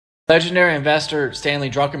Legendary investor Stan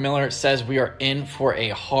Drunkenmiller says we are in for a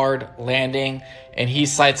hard landing, and he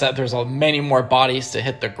cites that there's many more bodies to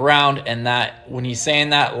hit the ground, and that when he's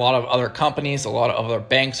saying that, a lot of other companies, a lot of other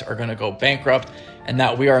banks are going to go bankrupt, and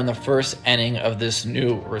that we are in the first inning of this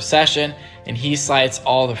new recession. And he cites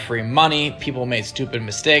all the free money. People made stupid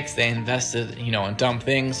mistakes. They invested, in dumb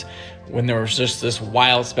things when there was just this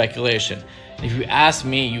wild speculation. If you ask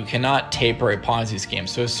me, you cannot taper a Ponzi scheme.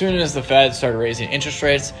 So as soon as the Fed started raising interest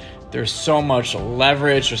rates, there's so much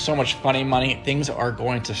leverage, there's so much funny money, things are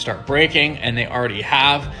going to start breaking, and they already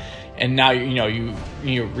have. And now, you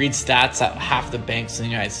read stats that half the banks in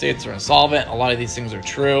the United States are insolvent. A lot of these things are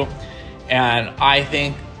true. And I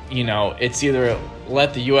think, it's either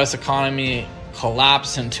let the US economy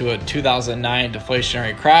collapse into a 2009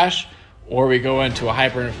 deflationary crash, or we go into a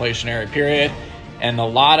hyperinflationary period. And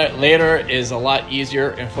later is a lot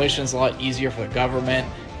easier. Inflation is a lot easier for the government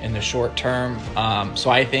in the short term. So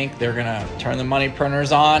I think they're gonna turn the money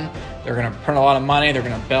printers on. They're gonna print a lot of money. They're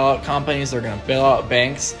gonna bail out companies. They're gonna bail out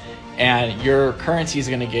banks. And your currency is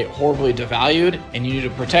gonna get horribly devalued, and you need to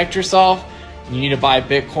protect yourself. You need to buy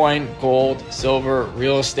Bitcoin, gold, silver,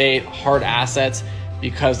 real estate, hard assets,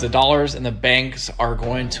 because the dollars and the banks are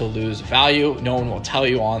going to lose value. No one will tell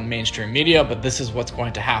you on mainstream media, but this is what's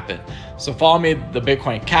going to happen. So follow me, the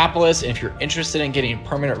Bitcoin Capitalist. And if you're interested in getting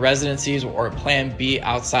permanent residencies or a plan B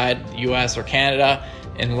outside the US or Canada,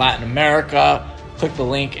 in Latin America, click the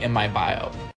link in my bio.